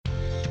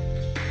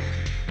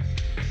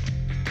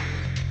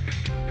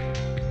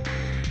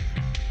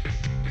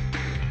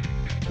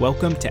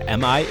Welcome to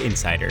MI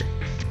Insider,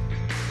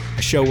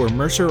 a show where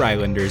Mercer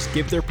Islanders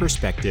give their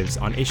perspectives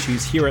on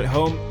issues here at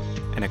home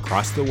and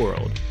across the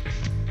world.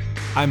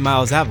 I'm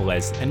Miles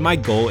Avilés, and my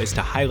goal is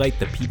to highlight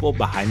the people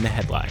behind the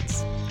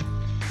headlines.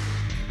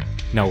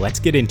 Now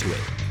let's get into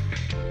it.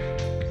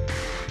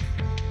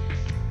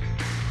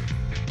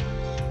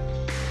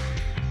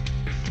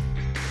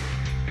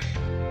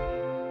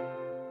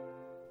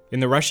 In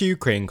the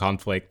Russia-Ukraine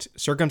conflict,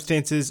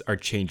 circumstances are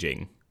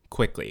changing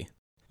quickly.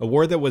 A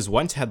war that was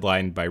once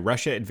headlined by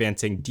Russia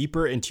advancing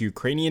deeper into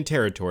Ukrainian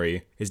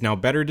territory is now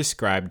better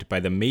described by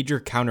the major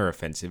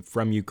counteroffensive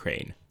from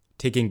Ukraine,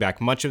 taking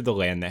back much of the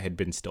land that had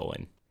been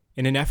stolen.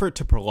 In an effort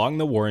to prolong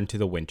the war into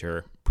the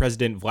winter,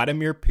 President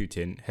Vladimir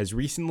Putin has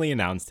recently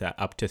announced that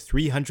up to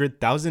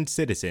 300,000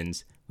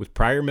 citizens with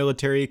prior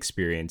military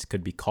experience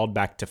could be called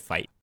back to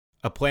fight.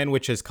 A plan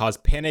which has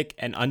caused panic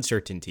and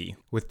uncertainty,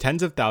 with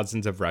tens of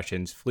thousands of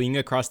Russians fleeing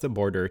across the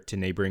border to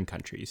neighboring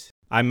countries.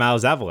 I'm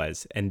Miles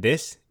Avilés, and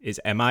this is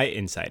MI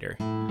Insider.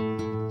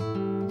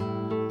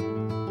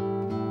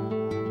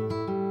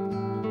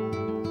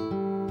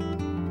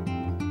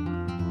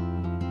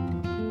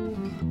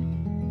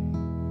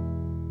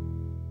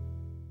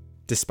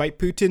 Despite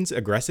Putin's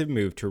aggressive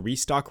move to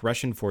restock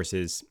Russian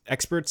forces,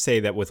 experts say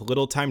that with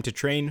little time to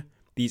train,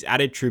 these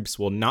added troops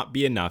will not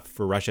be enough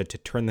for Russia to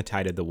turn the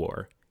tide of the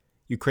war.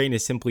 Ukraine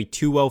is simply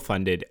too well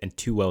funded and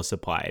too well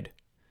supplied.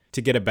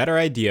 To get a better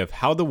idea of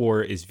how the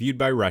war is viewed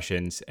by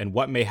Russians and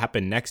what may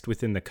happen next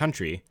within the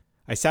country,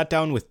 I sat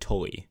down with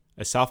Tolly,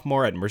 a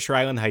sophomore at Mercer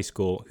Island High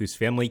School whose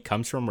family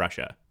comes from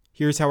Russia.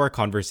 Here's how our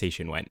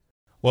conversation went.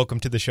 Welcome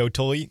to the show,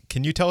 Tolly.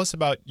 Can you tell us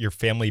about your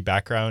family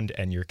background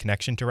and your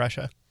connection to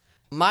Russia?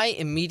 My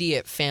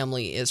immediate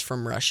family is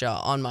from Russia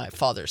on my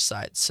father's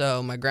side.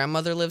 So my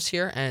grandmother lives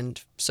here, and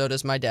so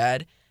does my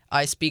dad.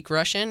 I speak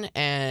Russian,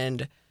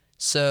 and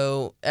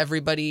so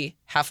everybody,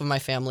 half of my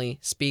family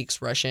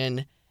speaks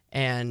Russian,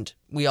 and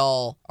we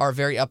all are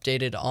very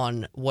updated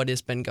on what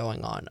has been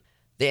going on.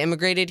 They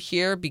immigrated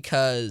here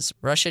because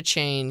Russia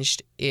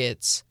changed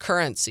its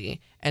currency,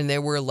 and they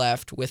were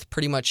left with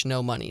pretty much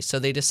no money. So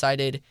they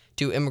decided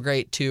to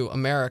immigrate to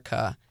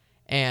America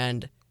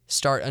and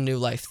start a new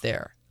life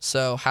there.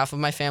 So half of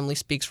my family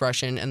speaks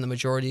Russian, and the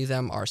majority of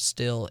them are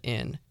still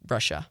in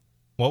Russia.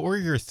 What were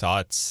your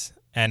thoughts,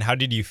 and how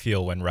did you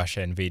feel when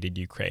Russia invaded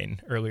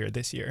Ukraine earlier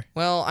this year?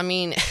 Well, I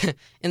mean,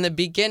 in the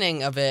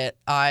beginning of it,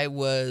 I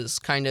was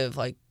kind of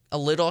like a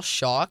little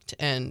shocked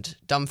and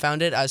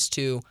dumbfounded as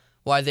to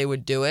why they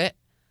would do it.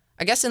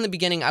 I guess in the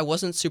beginning, I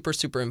wasn't super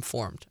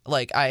informed.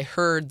 Like, I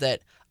heard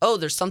that, oh,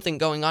 there's something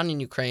going on in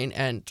Ukraine,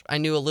 and I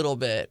knew a little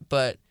bit,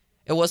 but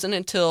it wasn't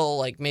until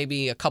like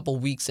maybe a couple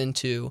weeks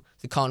into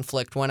the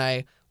conflict when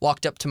I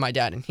walked up to my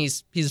dad, and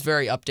he's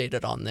very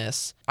updated on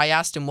this. I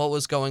asked him what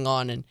was going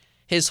on, and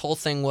his whole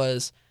thing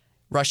was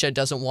Russia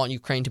doesn't want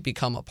Ukraine to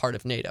become a part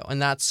of NATO.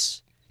 And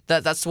that's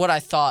what I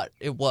thought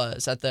it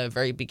was at the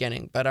very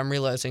beginning, but I'm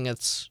realizing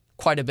it's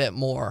quite a bit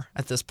more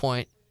at this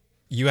point.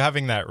 You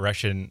having that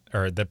Russian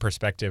or the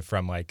perspective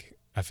from like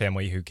a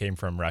family who came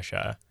from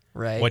Russia,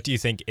 right? What do you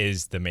think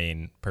is the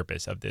main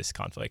purpose of this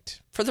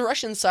conflict? For the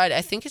Russian side,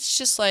 I think it's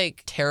just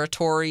like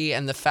territory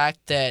and the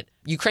fact that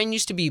Ukraine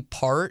used to be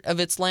part of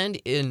its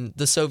land in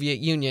the Soviet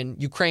Union.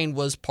 Ukraine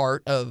was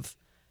part of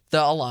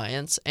the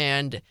alliance,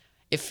 and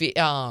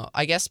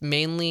I guess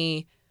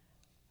mainly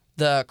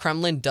the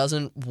Kremlin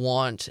doesn't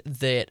want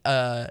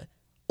that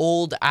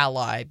old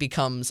ally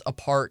becomes a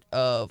part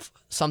of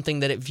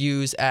something that it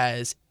views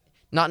as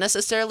not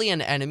necessarily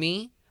an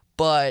enemy,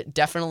 but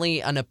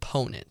definitely an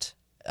opponent.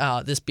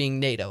 This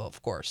being NATO,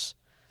 of course.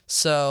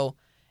 So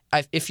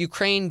if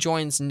Ukraine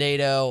joins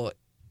NATO,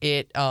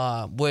 it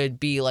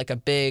would be like a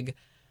big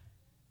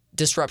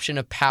disruption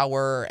of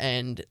power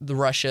and the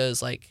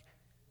Russia's like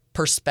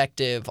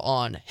perspective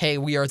on, hey,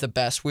 we are the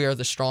best, we are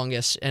the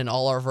strongest, and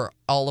all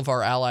of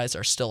our allies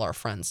are still our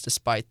friends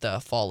despite the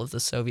fall of the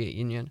Soviet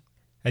Union.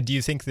 And do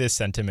you think this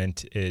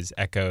sentiment is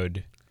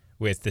echoed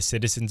with the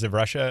citizens of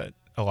Russia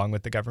along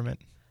with the government?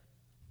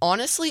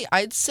 Honestly,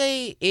 I'd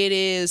say it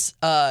is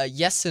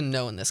yes and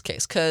no in this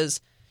case, because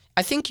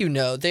I think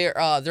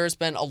there's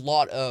been a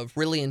lot of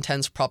really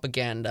intense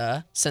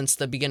propaganda since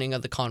the beginning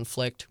of the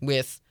conflict,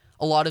 with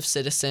a lot of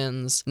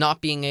citizens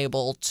not being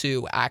able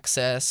to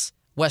access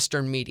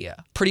Western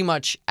media pretty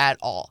much at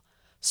all.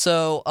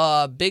 So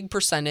a big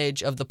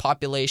percentage of the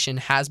population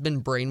has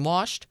been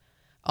brainwashed,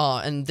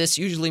 and this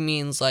usually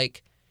means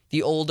like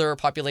the older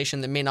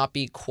population that may not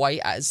be quite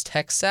as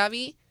tech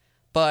savvy,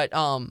 but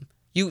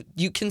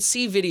you can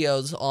see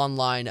videos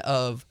online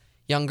of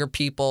younger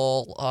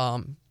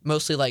people,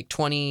 mostly like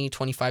 20,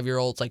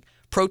 25-year-olds, like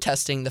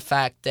protesting the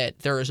fact that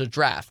there is a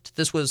draft.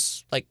 This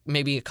was like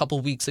maybe a couple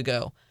weeks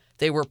ago.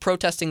 They were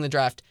protesting the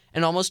draft,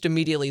 and almost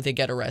immediately they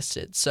get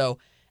arrested. So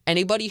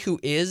anybody who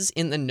is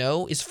in the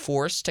know is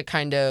forced to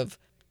kind of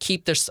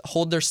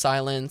hold their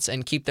silence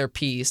and keep their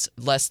peace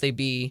lest they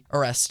be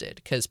arrested,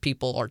 because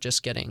people are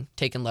just getting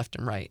taken left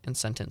and right and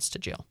sentenced to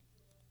jail.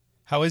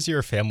 How has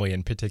your family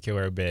in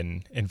particular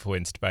been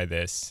influenced by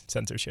this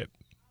censorship?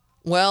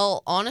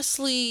 Well,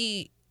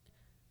 honestly,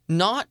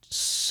 Not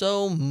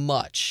so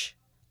much.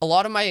 A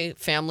lot of my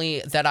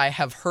family that I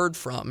have heard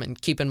from,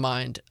 and keep in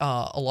mind,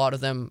 a lot of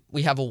them,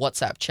 we have a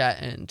WhatsApp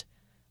chat, and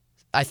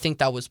I think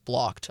that was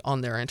blocked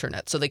on their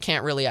internet, so they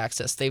can't really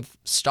access. They've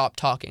stopped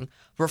talking.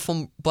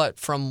 But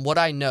from what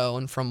I know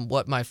and from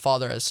what my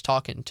father is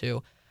talking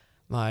to,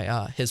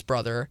 his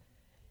brother,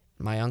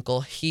 my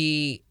uncle,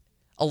 a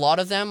lot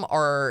of them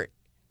are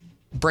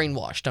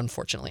brainwashed,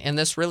 unfortunately, and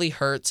this really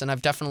hurts, and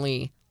I've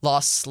definitely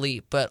lost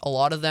sleep, but a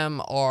lot of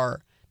them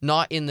are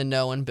not in the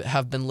know and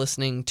have been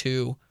listening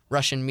to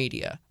Russian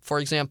media. For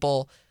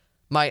example,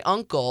 my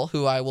uncle,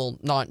 who I will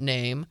not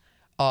name,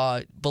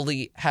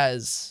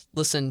 has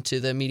listened to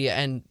the media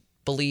and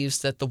believes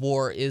that the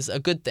war is a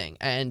good thing,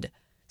 and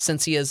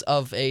since he is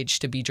of age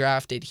to be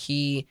drafted,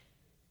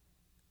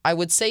 I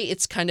would say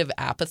it's kind of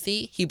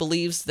apathy. He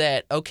believes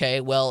that, okay,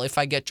 well, if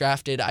I get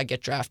drafted,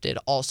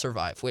 I'll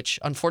survive, which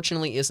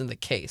unfortunately isn't the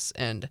case.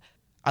 And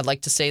I'd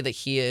like to say that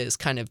he is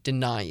kind of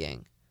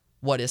denying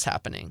what is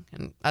happening.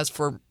 And as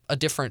for a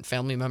different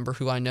family member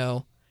who I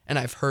know and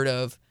I've heard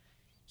of,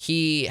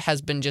 he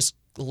has been just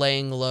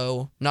laying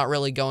low, not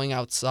really going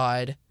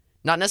outside,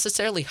 not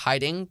necessarily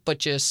hiding, but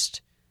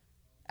just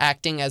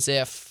acting as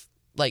if,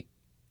 like,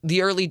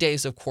 the early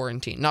days of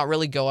quarantine, not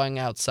really going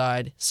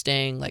outside,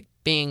 staying, like,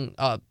 being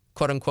a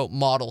quote-unquote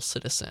model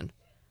citizen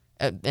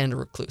and a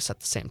recluse at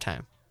the same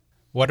time.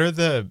 What are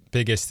the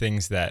biggest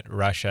things that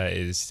Russia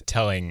is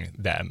telling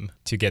them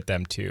to get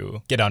them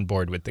to get on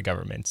board with the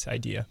government's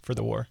idea for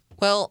the war?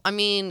 Well, I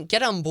mean,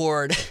 get on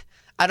board.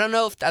 I don't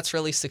know if that's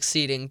really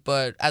succeeding,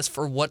 but as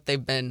for what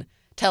they've been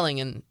telling,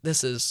 and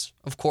this is,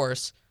 of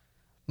course,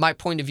 my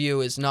point of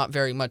view is not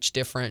very much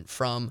different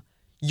from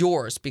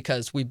yours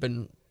because we've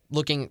been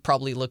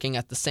probably looking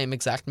at the same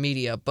exact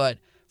media, but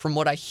from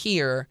what I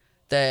hear,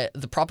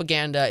 the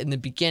propaganda in the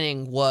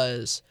beginning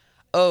was,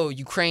 oh,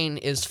 Ukraine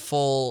is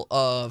full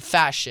of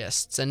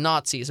fascists and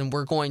Nazis, and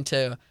we're going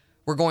to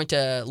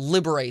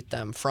liberate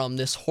them from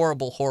this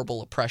horrible,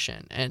 horrible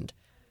oppression. And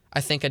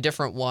I think a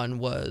different one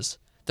was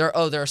there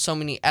are so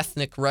many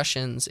ethnic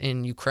Russians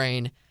in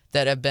Ukraine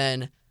that have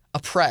been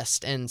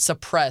oppressed and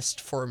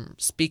suppressed from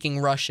speaking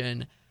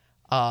Russian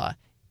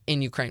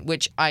in Ukraine,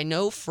 which I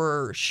know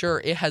for sure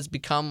it has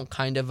become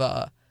kind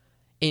of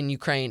in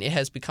Ukraine, it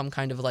has become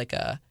kind of like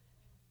a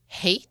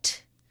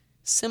hate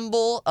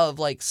symbol of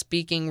like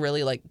speaking,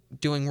 really like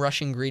doing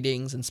Russian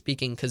greetings and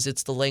speaking because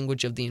it's the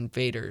language of the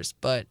invaders.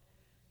 But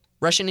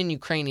Russian and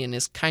Ukrainian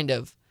is kind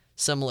of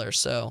similar.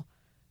 So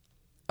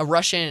a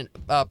Russian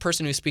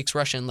person who speaks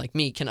Russian like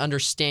me can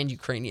understand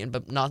Ukrainian,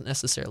 but not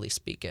necessarily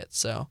speak it.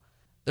 So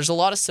there's a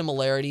lot of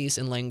similarities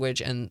in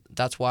language, and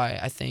that's why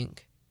I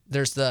think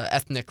there's the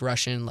ethnic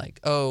Russian,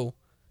 like, oh,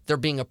 they're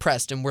being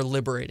oppressed and we're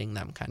liberating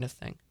them kind of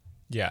thing.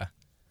 Yeah.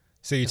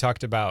 So you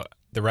talked about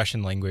the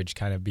Russian language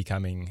kind of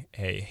becoming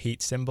a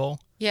hate symbol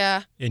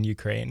in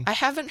Ukraine. I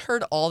haven't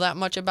heard all that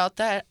much about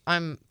that.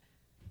 I'm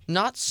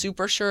not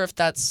super sure if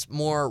that's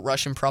more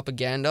Russian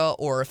propaganda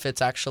or if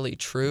it's actually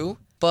true,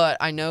 but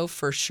I know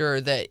for sure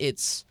that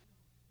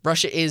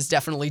Russia is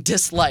definitely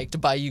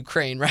disliked by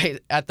Ukraine right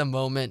at the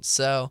moment.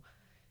 So,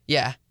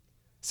 yeah.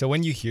 So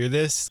when you hear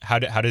this, how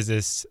does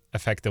this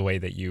affect the way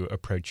that you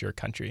approach your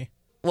country?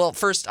 Well,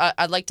 first,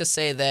 I'd like to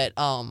say that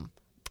I'm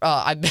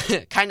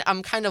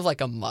kind of like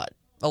a mutt.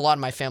 A lot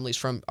of my family's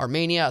from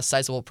Armenia. A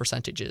sizable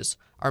percentage is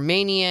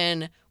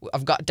Armenian.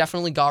 I've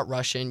definitely got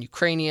Russian,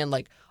 Ukrainian.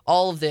 Like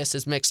all of this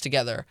is mixed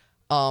together.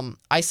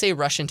 I say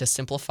Russian to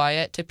simplify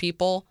it to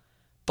people,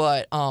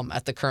 but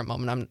at the current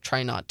moment, I'm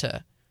trying not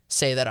to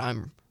say that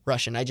I'm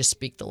Russian. I just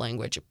speak the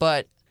language.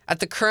 But at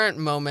the current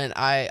moment,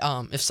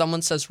 if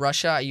someone says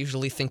Russia, I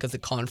usually think of the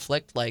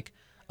conflict. Like,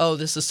 oh,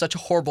 this is such a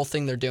horrible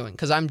thing they're doing.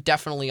 Because I'm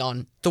definitely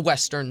on the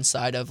Western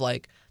side of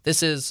like,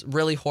 this is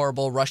really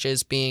horrible. Russia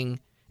is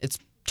it's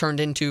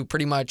turned into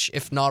pretty much,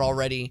 if not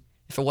already,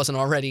 if it wasn't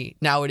already,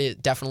 now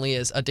it definitely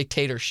is a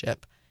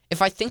dictatorship. If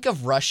I think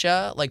of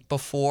Russia like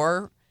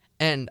before,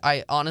 and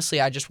I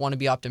just want to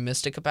be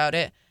optimistic about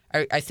it,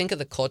 I think of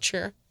the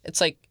culture.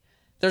 It's like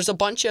there's a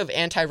bunch of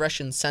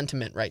anti-Russian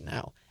sentiment right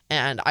now,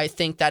 and I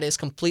think that is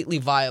completely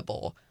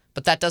viable,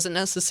 but that doesn't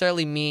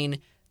necessarily mean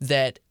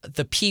that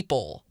the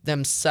people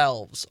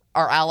themselves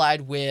are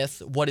allied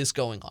with what is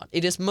going on.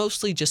 It is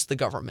mostly just the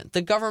government.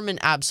 The government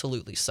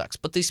absolutely sucks,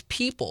 but these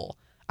people,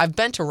 I've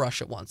been to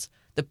Russia once.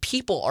 The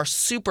people are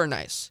super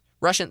nice.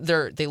 Russian,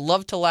 they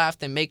love to laugh.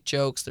 They make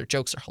jokes. Their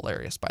jokes are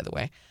hilarious, by the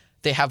way.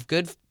 They have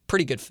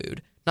pretty good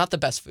food. Not the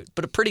best food,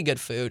 but a pretty good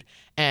food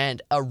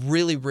and a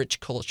really rich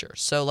culture.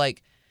 So,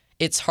 like,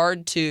 it's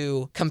hard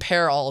to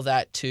compare all of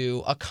that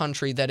to a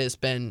country that has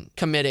been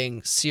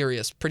committing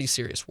pretty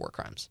serious war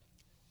crimes.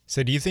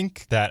 So do you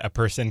think that a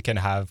person can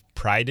have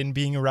pride in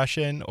being a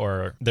Russian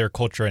or their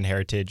culture and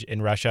heritage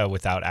in Russia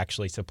without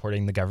actually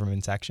supporting the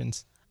government's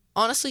actions?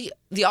 Honestly,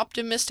 the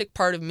optimistic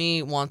part of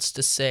me wants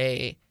to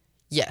say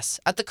yes.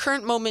 At the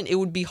current moment, it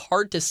would be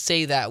hard to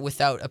say that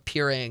without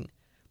appearing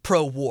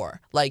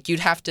pro-war. Like,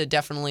 you'd have to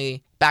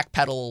definitely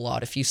backpedal a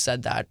lot if you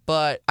said that.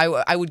 But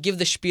I would give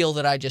the spiel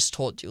that I just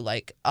told you.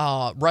 Like,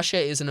 Russia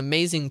is an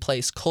amazing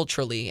place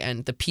culturally,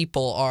 and the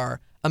people are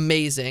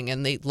amazing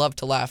and they love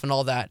to laugh and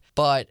all that.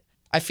 But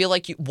I feel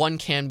like one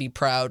can be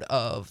proud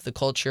of the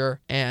culture,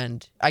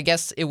 and I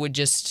guess it would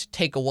just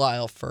take a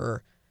while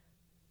for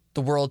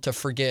the world to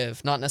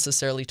forgive, not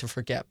necessarily to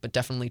forget, but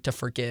definitely to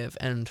forgive,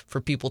 and for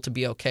people to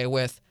be okay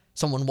with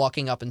someone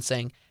walking up and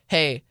saying,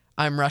 hey,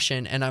 I'm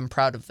Russian and I'm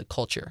proud of the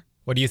culture.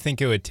 What do you think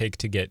it would take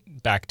to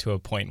get back to a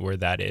point where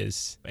that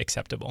is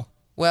acceptable?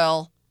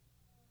 Well,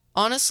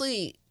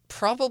 honestly,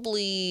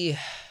 probably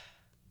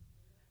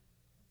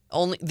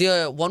only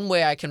the one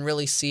way I can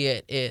really see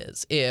it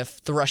is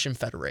if the Russian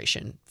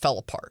Federation fell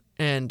apart.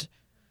 And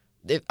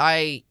if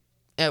I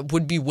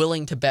would be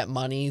willing to bet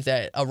money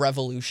that a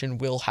revolution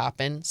will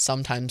happen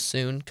sometime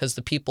soon, because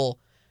the people,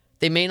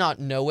 they may not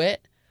know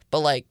it, but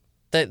like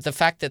the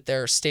fact that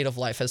their state of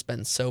life has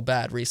been so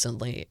bad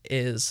recently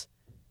is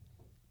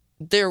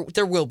there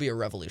will be a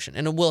revolution,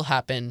 and it will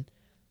happen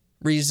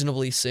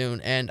reasonably soon.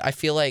 And I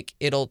feel like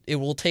it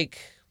will take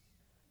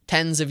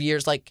tens of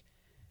years. Like,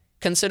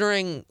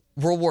 considering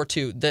World War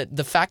II,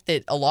 the fact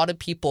that a lot of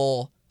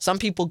people, some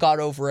people got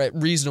over it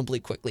reasonably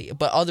quickly,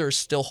 but others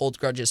still hold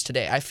grudges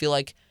today. I feel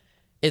like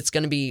it's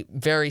going to be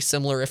very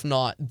similar, if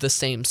not the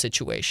same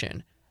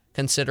situation,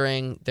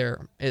 considering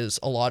there is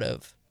a lot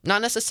of,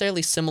 not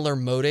necessarily similar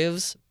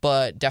motives,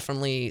 but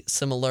definitely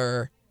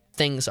similar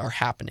things are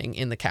happening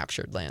in the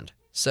captured land.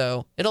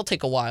 So it'll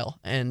take a while,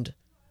 and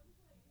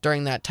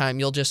during that time,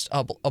 you'll just,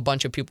 a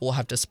bunch of people will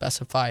have to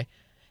specify,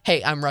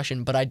 hey, I'm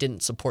Russian, but I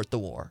didn't support the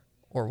war,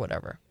 or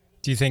whatever.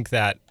 Do you think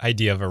that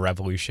idea of a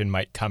revolution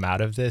might come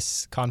out of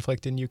this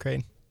conflict in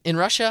Ukraine? In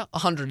Russia,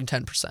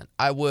 110%.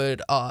 I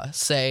would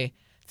say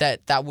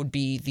that would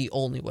be the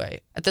only way.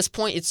 At this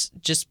point, it's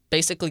just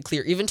basically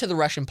clear, even to the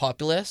Russian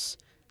populace,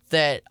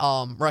 that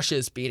Russia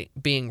is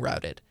being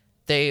routed.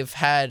 They've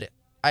had,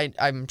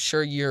 I'm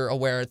sure you're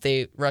aware,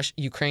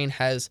 Ukraine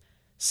has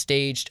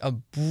staged a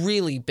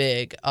really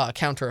big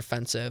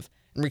counteroffensive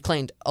and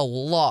reclaimed a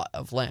lot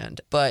of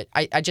land. But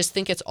I just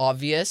think it's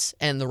obvious,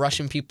 and the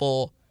Russian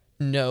people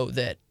know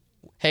that,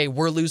 hey,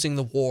 we're losing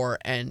the war,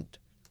 and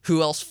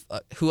who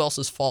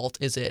else's fault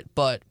is it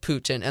but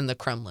Putin and the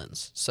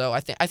Kremlin's? So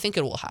I think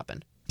it will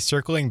happen.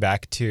 Circling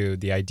back to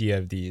the idea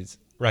of these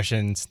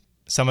Russians,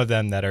 some of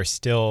them that are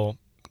still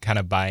kind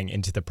of buying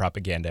into the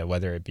propaganda,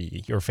 whether it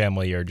be your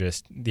family or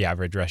just the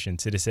average Russian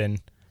citizen,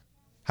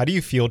 how do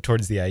you feel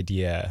towards the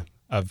idea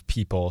of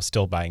people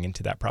still buying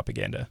into that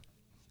propaganda?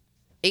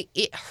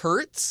 It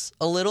hurts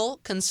a little,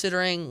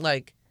 considering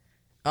like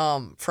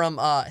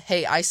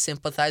hey, I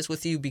sympathize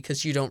with you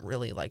because you don't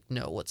really like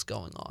know what's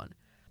going on.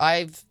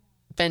 I've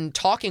been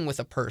talking with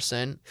a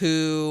person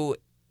who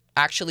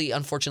actually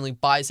unfortunately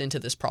buys into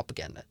this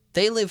propaganda.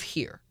 They live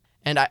here,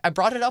 and I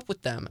brought it up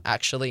with them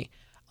actually,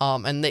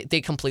 and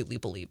they completely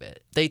believe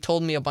it. They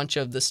told me a bunch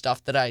of the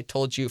stuff that I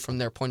told you from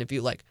their point of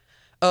view, like,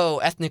 oh,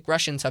 ethnic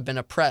Russians have been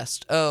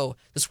oppressed. Oh,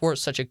 this war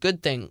is such a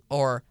good thing.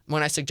 Or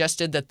when I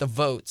suggested that the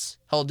votes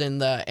held in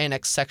the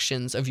annexed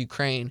sections of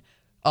Ukraine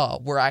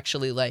were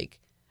actually like,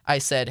 I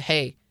said,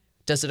 hey,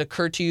 does it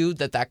occur to you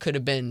that could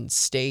have been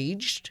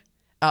staged?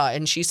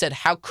 And she said,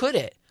 how could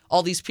it?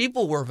 All these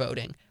people were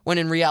voting, when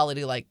in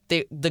reality, like,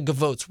 the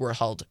votes were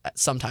held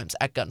sometimes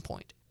at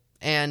gunpoint.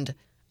 And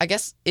I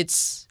guess it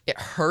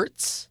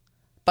hurts,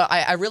 but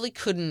I really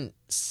couldn't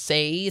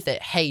say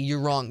that, hey, you're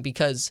wrong,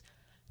 because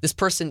this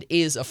person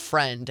is a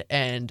friend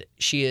and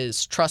she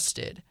is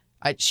trusted.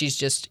 She's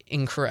just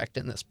incorrect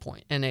in this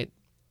point, and it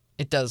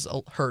does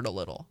hurt a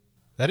little.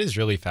 That is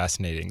really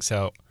fascinating.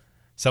 So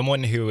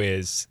someone who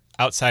is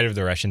outside of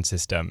the Russian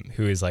system,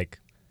 who is like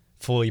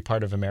fully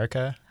part of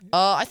America?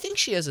 I think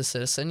she is a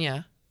citizen,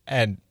 yeah.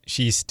 And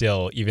she's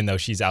still, even though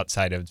she's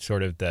outside of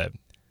sort of the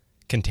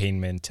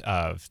containment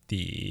of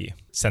the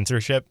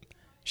censorship,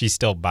 she's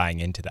still buying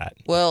into that.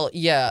 Well,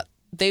 yeah.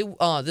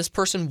 This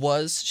person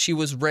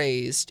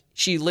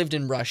she lived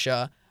in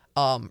Russia.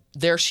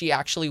 There she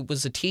actually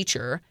was a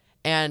teacher,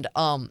 and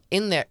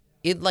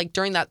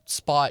during that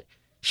spot,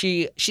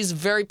 she's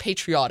very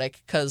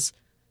patriotic, because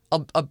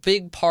a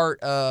big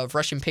part of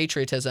Russian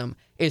patriotism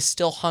is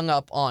still hung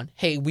up on,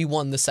 hey, we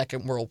won the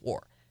Second World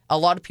War. A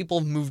lot of people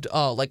have moved,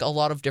 a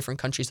lot of different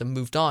countries have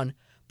moved on,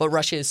 but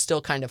Russia is still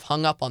kind of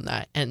hung up on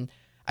that, and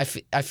I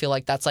feel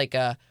like that's like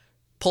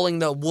pulling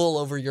the wool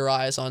over your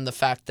eyes on the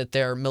fact that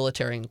their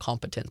military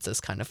incompetence is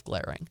kind of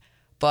glaring.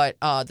 But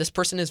this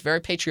person is very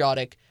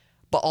patriotic,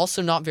 but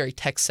also not very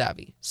tech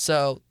savvy.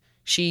 So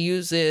she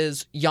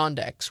uses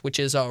Yandex, which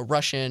is a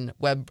Russian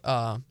web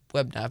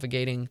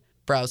navigating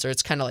browser.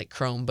 It's kind of like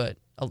Chrome, but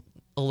a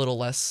little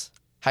less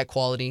high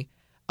quality.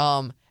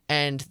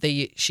 And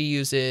she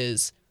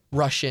uses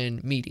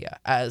Russian media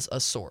as a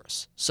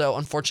source. So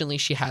unfortunately,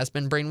 she has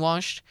been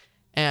brainwashed,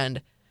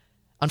 and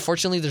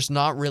unfortunately, there's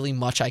not really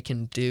much I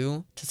can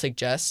do to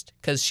suggest,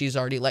 because she's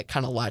already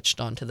kind of latched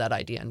onto that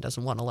idea and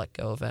doesn't want to let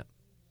go of it.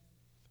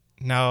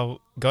 Now,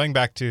 going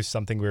back to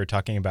something we were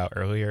talking about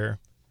earlier,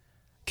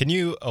 can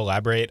you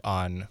elaborate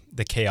on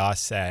the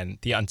chaos and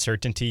the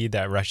uncertainty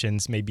that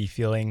Russians may be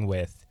feeling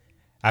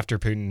after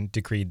Putin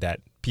decreed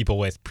that people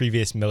with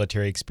previous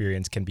military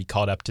experience can be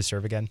called up to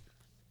serve again?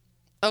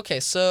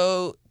 Okay,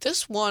 so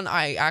this one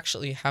I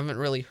actually haven't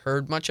really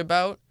heard much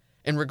about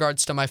in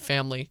regards to my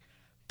family,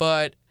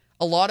 but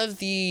a lot of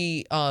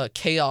the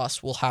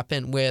chaos will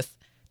happen with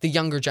the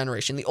younger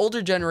generation. The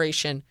older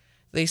generation,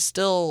 they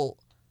still,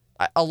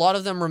 a lot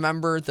of them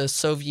remember the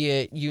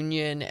Soviet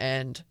Union,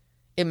 and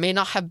it may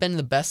not have been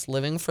the best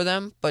living for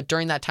them, but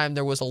during that time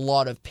there was a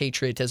lot of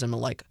patriotism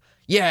and like,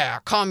 yeah,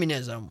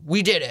 communism,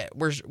 we did it,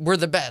 we're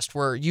the best,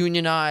 we're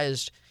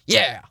unionized,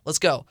 yeah, let's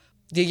go.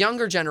 The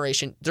younger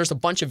generation, there's a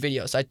bunch of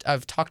videos.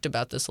 I've talked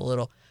about this a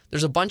little.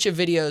 There's a bunch of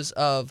videos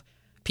of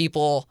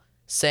people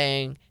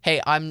saying, hey,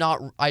 I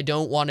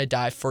don't want to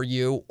die for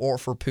you or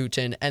for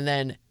Putin. And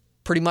then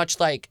pretty much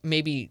like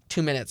maybe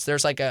 2 minutes,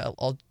 there's like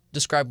I'll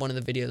describe one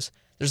of the videos.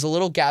 There's a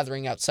little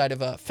gathering outside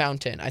of a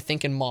fountain, I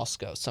think in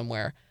Moscow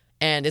somewhere.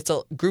 And it's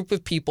a group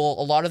of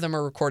people. A lot of them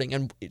are recording.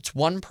 And it's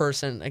one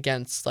person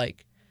against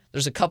like,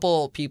 there's a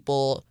couple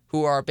people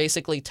who are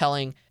basically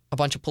telling a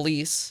bunch of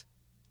police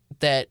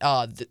that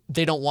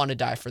they don't want to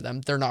die for them.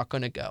 They're not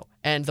going to go.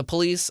 And the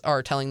police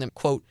are telling them,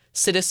 quote,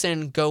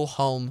 citizen, go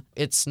home.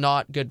 It's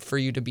not good for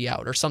you to be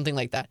out, or something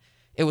like that.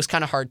 It was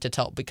kind of hard to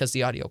tell because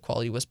the audio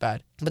quality was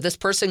bad. But this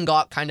person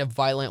got kind of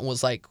violent,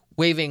 was like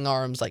waving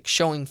arms, like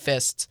showing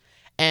fists.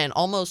 And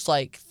almost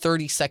like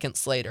 30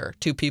 seconds later,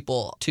 two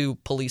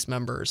police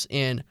members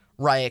in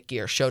riot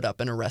gear showed up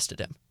and arrested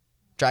him,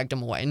 dragged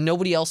him away. And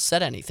nobody else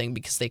said anything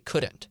because they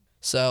couldn't.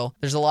 So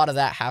there's a lot of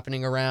that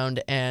happening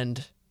around.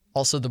 And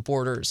also, the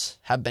borders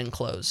have been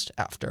closed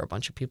after a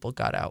bunch of people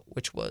got out,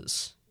 which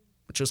was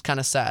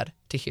kind of sad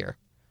to hear.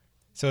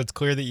 So it's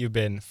clear that you've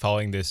been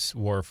following this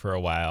war for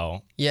a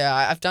while. Yeah,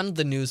 I've done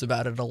the news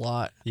about it a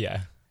lot.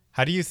 Yeah.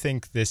 How do you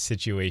think this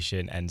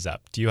situation ends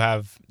up? Do you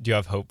have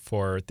hope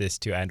for this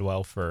to end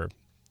well for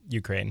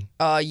Ukraine?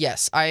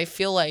 Yes, I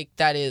feel like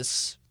that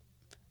is,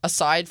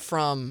 aside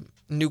from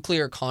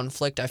nuclear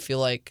conflict, I feel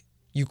like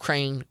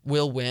Ukraine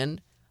will win.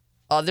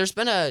 There's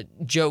been a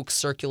joke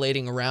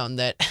circulating around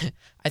that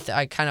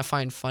I kind of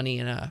find funny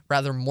in a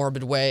rather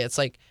morbid way. It's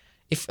like,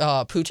 if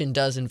Putin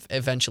does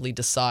eventually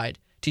decide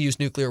to use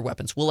nuclear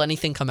weapons, will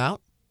anything come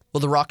out? Will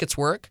the rockets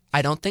work?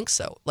 I don't think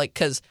so. Like,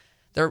 because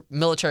their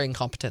military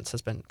incompetence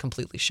has been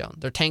completely shown.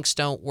 Their tanks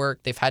don't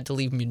work. They've had to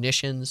leave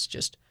munitions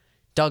just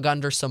dug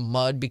under some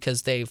mud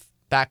because they've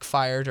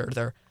backfired or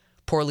they're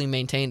poorly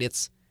maintained.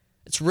 It's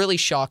really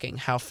shocking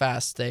how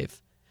fast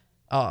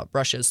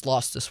Russia's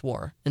lost this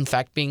war. In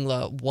fact, being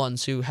the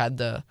ones who had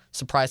the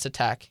surprise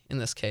attack in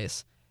this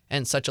case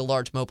and such a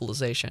large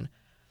mobilization.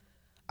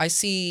 I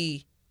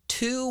see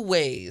two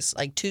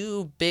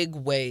big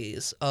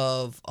ways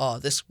of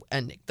this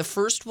ending. The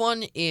first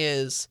one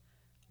is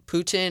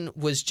Putin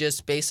was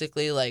just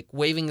basically like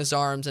waving his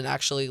arms and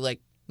actually like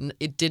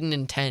it didn't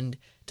intend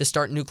to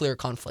start nuclear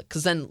conflict,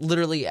 because then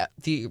literally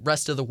the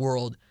rest of the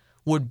world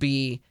would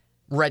be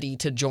ready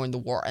to join the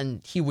war,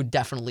 and he would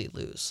definitely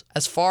lose.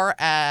 As far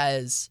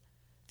as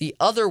the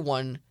other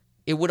one,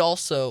 it would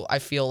also, I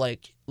feel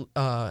like,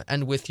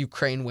 end with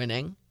Ukraine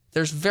winning.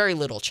 There's very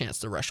little chance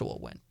that Russia will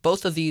win.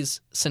 Both of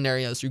these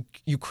scenarios,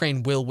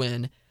 Ukraine will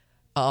win.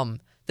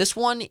 This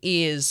one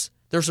is,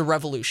 there's a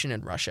revolution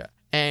in Russia,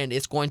 and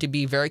it's going to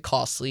be very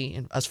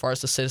costly as far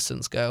as the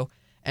citizens go,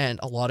 and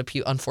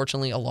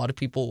unfortunately, a lot of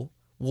people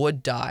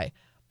would die.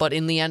 But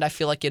in the end, I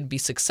feel like it'd be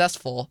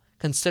successful,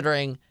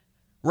 considering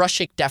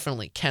Russia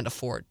definitely can't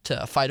afford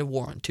to fight a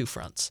war on two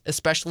fronts,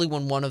 especially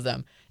when one of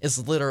them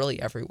is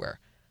literally everywhere.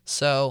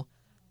 So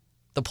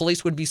the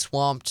police would be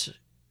swamped.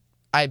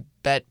 I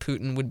bet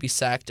Putin would be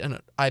sacked, and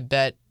I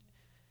bet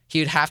he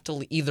would have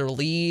to either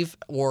leave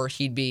or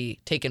he'd be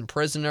taken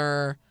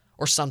prisoner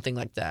or something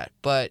like that.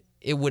 But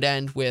it would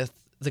end with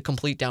the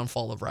complete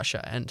downfall of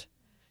Russia, and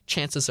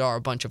chances are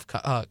a bunch of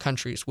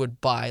countries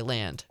would buy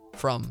land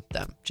from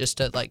them just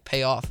to like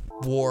pay off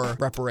war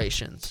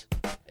reparations,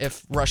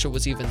 if Russia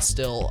was even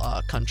still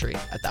a country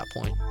at that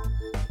point.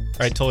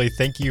 All right, Tolly,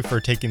 thank you for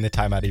taking the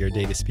time out of your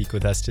day to speak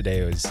with us today.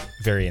 It was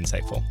very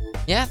insightful.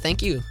 Yeah,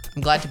 thank you.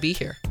 I'm glad to be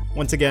here.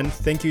 Once again,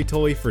 thank you,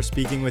 Tolly, for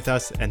speaking with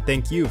us, and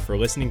thank you for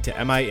listening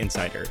to MI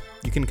Insider.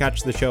 You can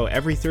catch the show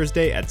every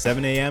Thursday at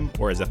 7 a.m.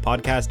 or as a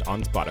podcast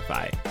on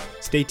Spotify.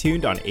 Stay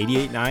tuned on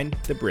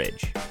 88.9 The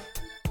Bridge.